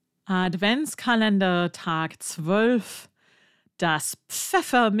Adventskalender Tag 12. Das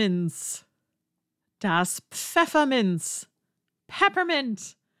Pfefferminz. Das Pfefferminz.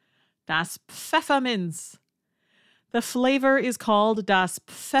 Peppermint. Das Pfefferminz. The flavor is called das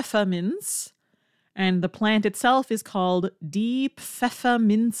Pfefferminz, and the plant itself is called die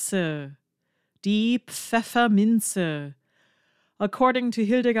Pfefferminze. Die Pfefferminze. According to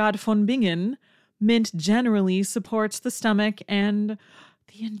Hildegard von Bingen, mint generally supports the stomach and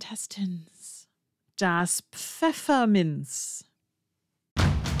the intestines. Das Pfefferminz.